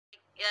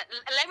Yeah,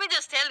 let me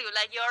just tell you,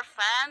 like your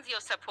fans,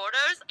 your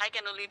supporters, I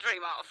can only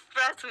dream of.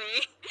 Trust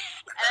me.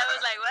 And I was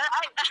like, well,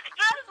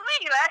 trust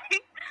me,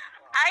 like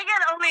I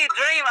can only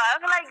dream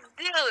of. I'm like,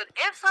 dude,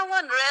 if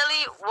someone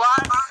really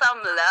wants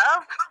some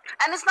love,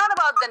 and it's not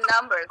about the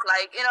numbers,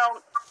 like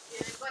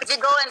if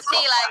you go and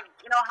see like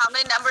how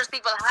many numbers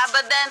people have,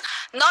 but then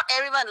not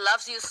everyone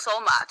loves you so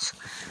much.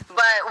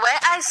 But when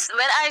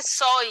I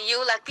saw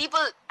you, like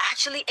people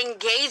actually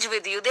engage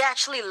with you, they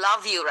actually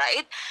love you,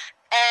 right?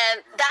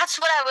 And that's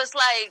what I was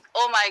like,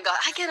 oh my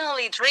god, I can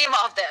only dream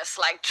of this.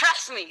 Like,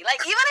 trust me. Like,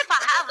 even if I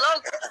have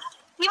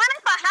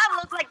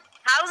looked like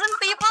 1,000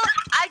 people,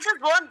 I just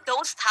want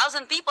those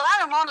 1,000 people. I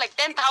don't want like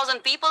 10,000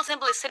 people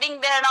simply sitting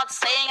there not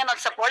saying and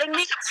not supporting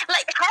me.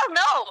 Like, hell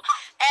no.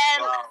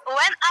 And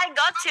when I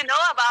got to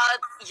know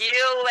about you,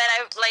 when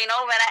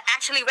I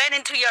actually went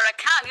into your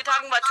account, you're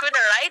talking about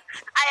Twitter, right?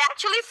 I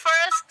actually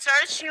first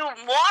searched you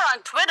more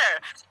on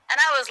Twitter. And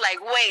I was like,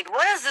 wait,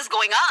 what is this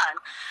going on?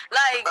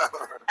 Like,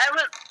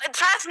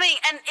 trust me,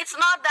 and it's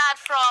not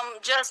that from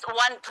just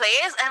one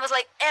place. And it was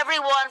like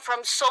everyone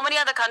from so many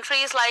other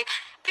countries, like,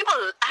 people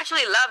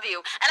actually love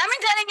you. And I've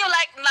been telling you,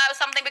 like, now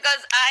something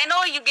because I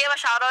know you gave a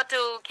shout out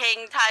to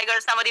King Tiger,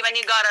 somebody, when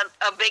you got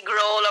a big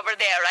role over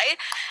there, right?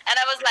 And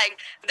I was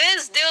like,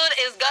 this dude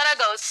is gonna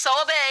go so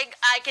big.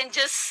 I can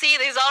just see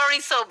that he's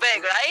already so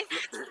big, right?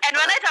 And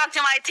when I talked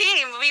to my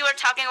team, we were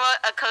talking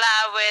about a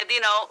collab with,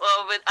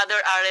 with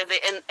other artists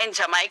in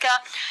Jamaica.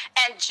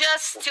 And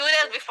just 2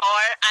 days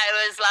before,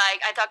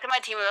 I talked to my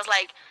team, I was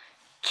like,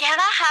 can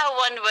I have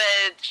one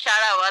with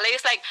shatta, wale?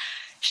 It's like,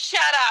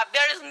 shut up.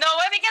 There is no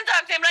way we can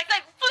talk to him. Like,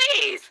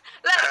 please.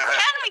 Like,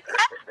 can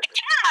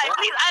I?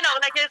 Please. I know.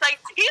 Like, it's like,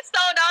 he's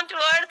so down to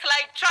earth.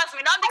 Like, trust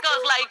me. Not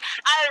because, like,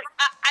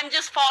 I'm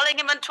just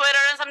following him on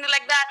Twitter and something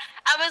like that.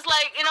 I was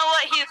like, you know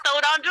what? He's so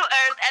down to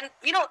earth. And,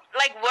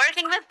 like,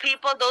 working with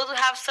people, those who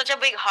have such a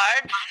big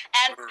heart,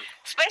 and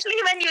especially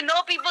when you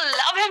know people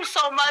love him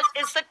so much,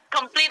 it's a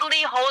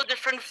completely whole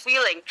different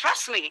feeling.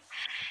 Trust me.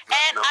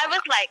 And I was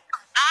like,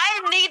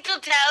 I need to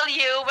tell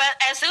you,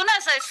 as soon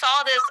as I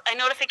saw this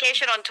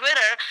notification on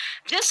Twitter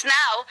just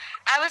now,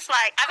 I was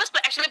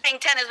actually playing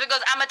tennis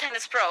because I'm a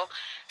tennis pro.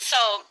 So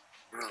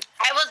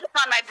I was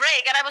on my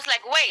break and I was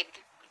like, wait,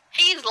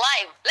 he's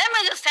live. Let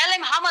me just tell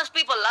him how much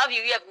people love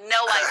you. You have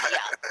no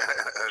idea.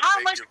 How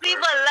much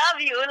people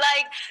love you.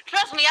 Like,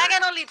 trust me, I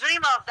can only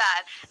dream of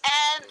that.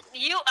 And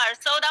you are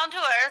so down to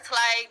earth.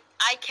 Like,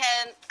 I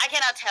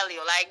cannot tell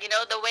you. Like,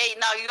 the way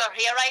now you are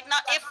here right now.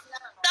 If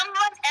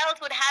someone else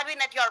would have been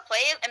at your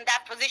place in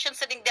that position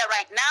sitting there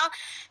right now,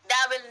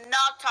 that will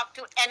not talk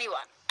to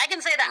anyone. I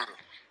can say that.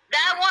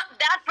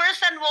 That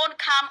person won't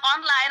come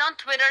online on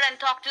Twitter and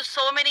talk to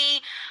so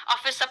many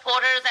of his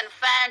supporters and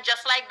fans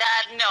just like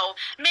that. No.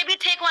 Maybe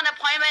take one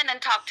appointment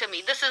and talk to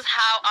me. This is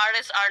how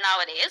artists are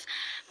nowadays.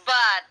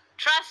 But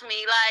trust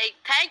me, like,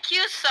 thank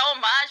you so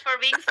much for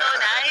being so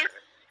nice.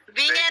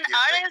 Being an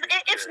artist,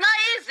 it's not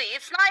easy.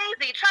 It's not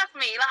easy. Trust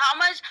me. Like, how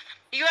much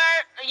you are,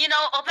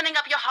 opening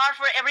up your heart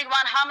for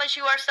everyone, how much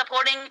you are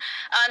supporting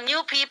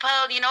new people,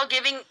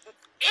 giving.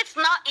 It's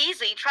not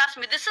easy.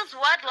 Trust me. This is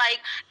what,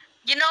 like,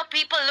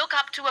 people look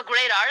up to a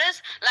great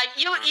artist. Like,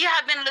 you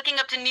have been looking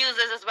up to news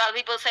as well.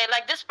 People say,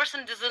 like, this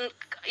person doesn't,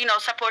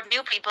 support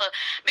new people.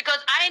 Because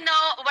I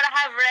know what I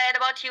have read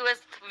about you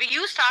is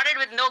you started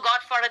with no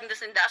godfather in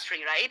this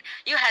industry, right?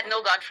 You had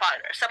no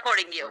godfather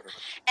supporting you.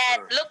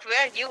 And look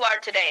where you are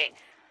today.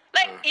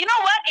 Like, you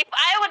know what? If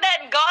I would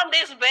have gone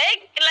this big,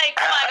 like,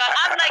 oh my god,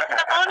 I'm like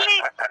the only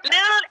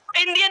little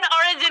Indian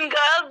origin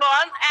girl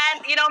born,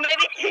 and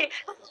maybe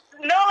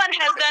no one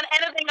has done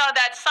anything of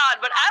that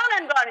sort. But I would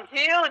have gone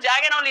huge. I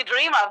can only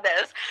dream of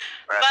this.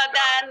 But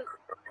then,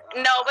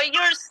 no, but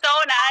you're so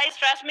nice.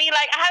 Trust me.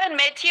 Like, I haven't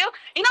met you.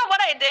 You know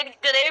what I did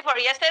the day before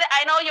yesterday?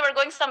 I know you were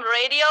going some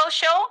radio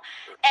show,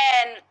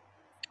 and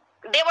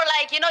they were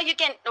like, you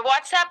can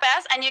WhatsApp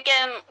us and you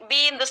can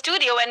be in the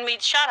studio and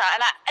meet Shara.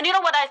 And you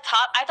know what I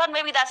thought? I thought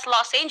maybe that's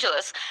Los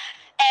Angeles.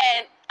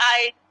 And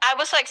I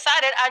was so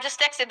excited. I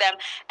just texted them.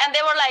 And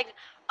they were like,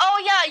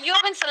 oh yeah, you've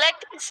been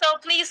selected, so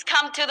please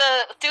come to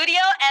the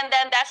studio. And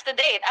then that's the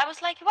date. I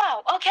was like,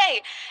 wow,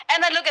 okay.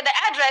 And I look at the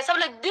address. I'm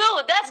like,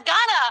 dude, that's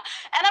Ghana.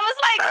 And I was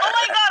like, oh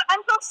my God,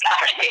 I'm so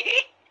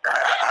sorry.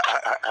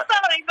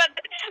 Sorry, but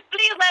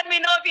please let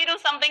me know if you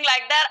do something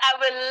like that. I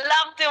would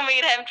love to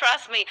meet him,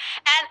 trust me.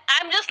 And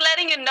I'm just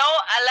letting you know,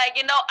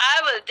 I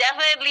will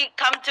definitely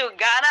come to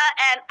Ghana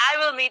and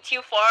I will meet you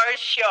for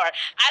sure.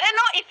 I don't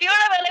know if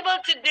you're available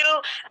to do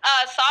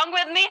a song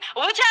with me,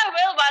 which I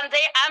will one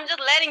day. I'm just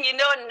letting you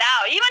know now.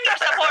 Even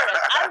your supporters,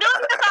 I'm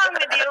doing the song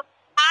with you.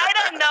 I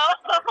don't know.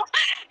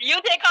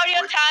 You take out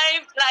your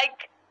time,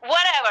 like,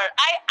 whatever.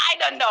 I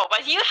don't know,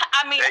 but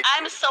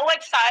I'm so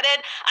excited.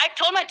 I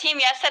told my team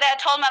yesterday, I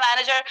told my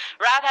manager,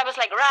 Rat, I was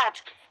like,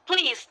 Rat,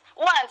 please,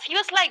 once. He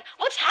was like,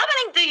 what's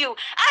happening to you?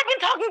 I've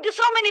been talking to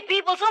so many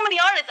people, so many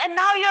artists, and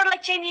now you're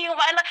like changing your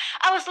mind.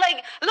 I was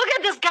like, look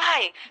at this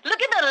guy. Look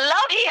at the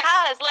love he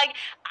has. Like,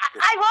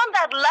 I want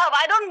that love.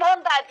 I don't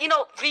want that,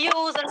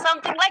 views and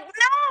something. Like,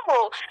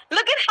 no.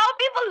 Look at how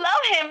people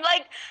love him.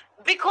 Like,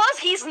 because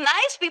he's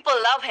nice, people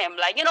love him.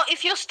 Like,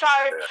 if you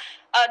start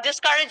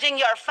discouraging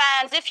your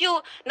fans, if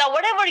you now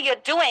whatever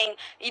you're doing,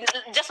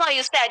 just now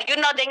you said you're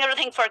not doing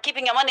everything for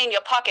keeping your money in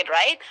your pocket,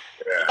 right?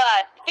 Yeah.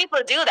 But people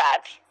do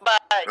that.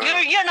 But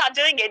you're not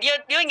doing it.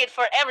 You're doing it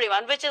for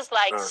everyone, which is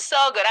like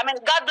so good. I mean,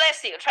 God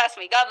bless you. Trust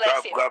me, God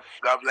bless you.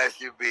 God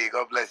bless you, B.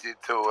 God bless you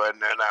too.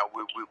 And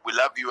we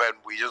love you, and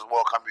we just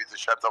welcome you to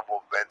Shatta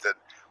Movement, and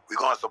we're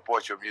gonna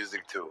support your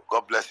music too.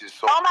 God bless you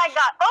so much. Oh my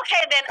God.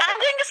 Okay, then I'm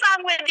doing a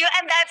song with you,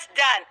 and that's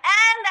done.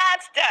 And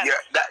that's done. Yeah,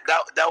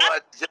 that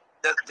was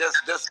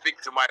just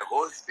speak to my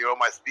host,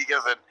 my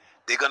speakers, and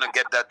they're gonna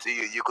get that to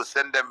you. You could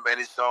send them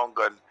any song,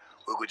 and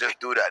we could just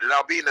do that. And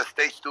I'll be in the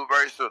stage too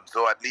very soon,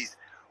 so at least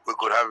we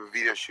could have a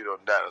video shoot on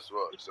that as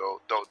well.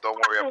 So don't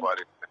worry about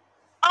it.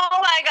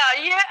 Oh my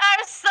God, you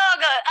are so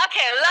good.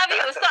 Okay, love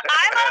you. So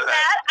I'm on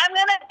that. I'm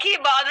gonna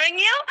keep bothering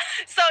you.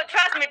 So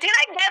trust me, till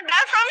I get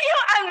that from you,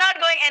 I'm not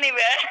going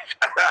anywhere.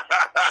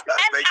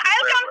 And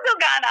I'll come to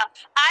Ghana.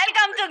 I'll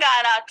come to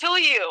Ghana to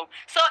you.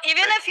 So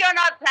even if you're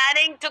not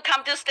planning to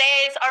come to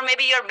States, or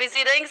maybe you're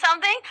busy doing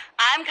something,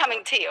 I'm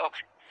coming to you.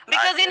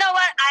 Because you know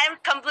what?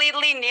 I'm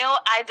completely new.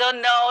 I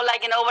don't know,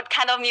 what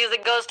kind of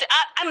music goes to.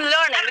 I'm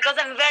learning because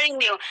I'm very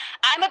new.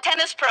 I'm a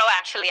tennis pro,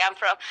 actually. I've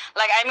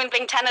been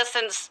playing tennis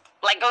since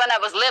when I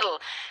was little.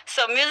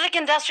 So music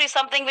industry is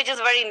something which is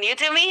very new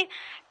to me.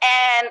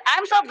 And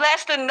I'm so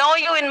blessed to know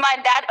you in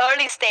that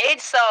early stage.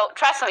 So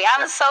trust me,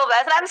 I'm so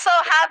blessed. I'm so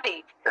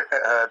happy.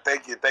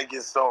 Thank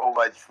you so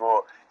much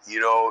for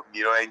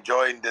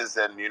enjoying this,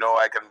 and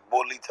I can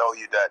boldly tell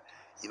you that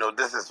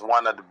this is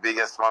one of the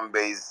biggest fan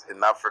base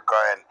in Africa,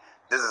 and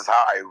this is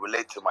how I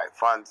relate to my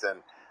fans,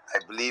 and I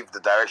believe the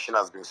direction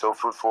has been so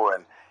fruitful,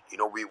 and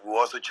we will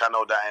also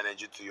channel that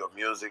energy to your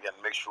music and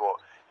make sure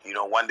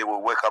one day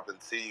we'll wake up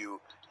and see you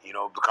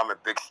become a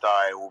big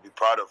star, and we'll be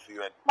proud of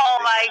you. And oh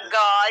my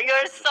God,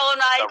 you're so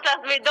nice.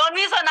 Trust me, don't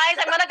be so nice.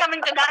 I'm gonna come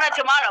into Ghana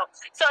tomorrow.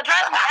 So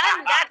trust me,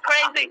 I'm that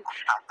crazy.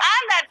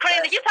 I'm that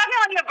crazy. He's talking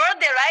on your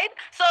birthday, right?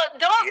 So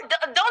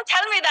don't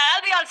tell me that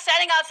I'll be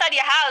standing outside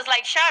your house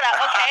like, shut up,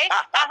 okay?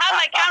 I'll have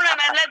my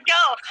cameraman. Let's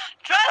go.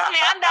 Trust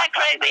me, I'm that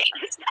crazy.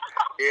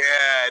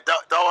 Yeah,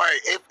 don't worry.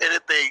 If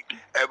anything,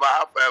 I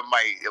have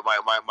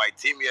my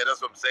team here.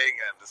 That's what I'm saying.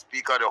 And the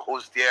speaker, the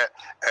host here,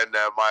 and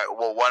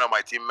one of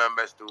my team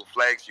members to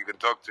Flex. You can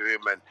talk to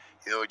him, and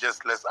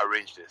just let's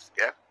arrange this.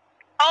 Yeah.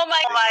 Oh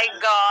my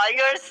God,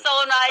 you're so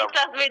nice.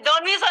 Trust me,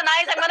 don't be so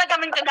nice. I'm gonna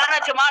come into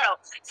Ghana tomorrow.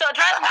 So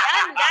trust me,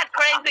 I'm that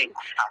crazy.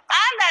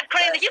 I'm that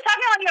crazy. He's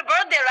talking on your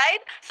birthday, right?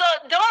 So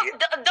don't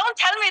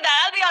tell me that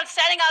I'll be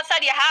standing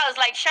outside your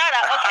house like, shut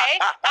up, okay?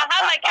 I'll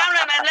have my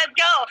cameraman. Let's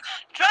go.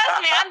 Trust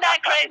me, I'm that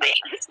crazy.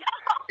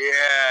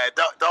 Yeah,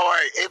 don't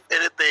worry. If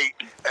anything,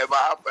 I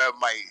have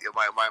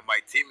my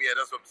team here.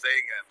 That's what I'm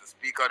saying. And the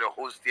speaker, the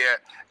host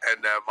here, and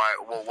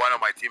one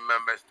of my team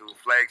members to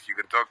Flex. You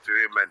can talk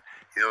to him, and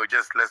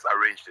just let's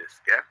arrange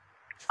this. Yeah.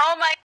 Oh my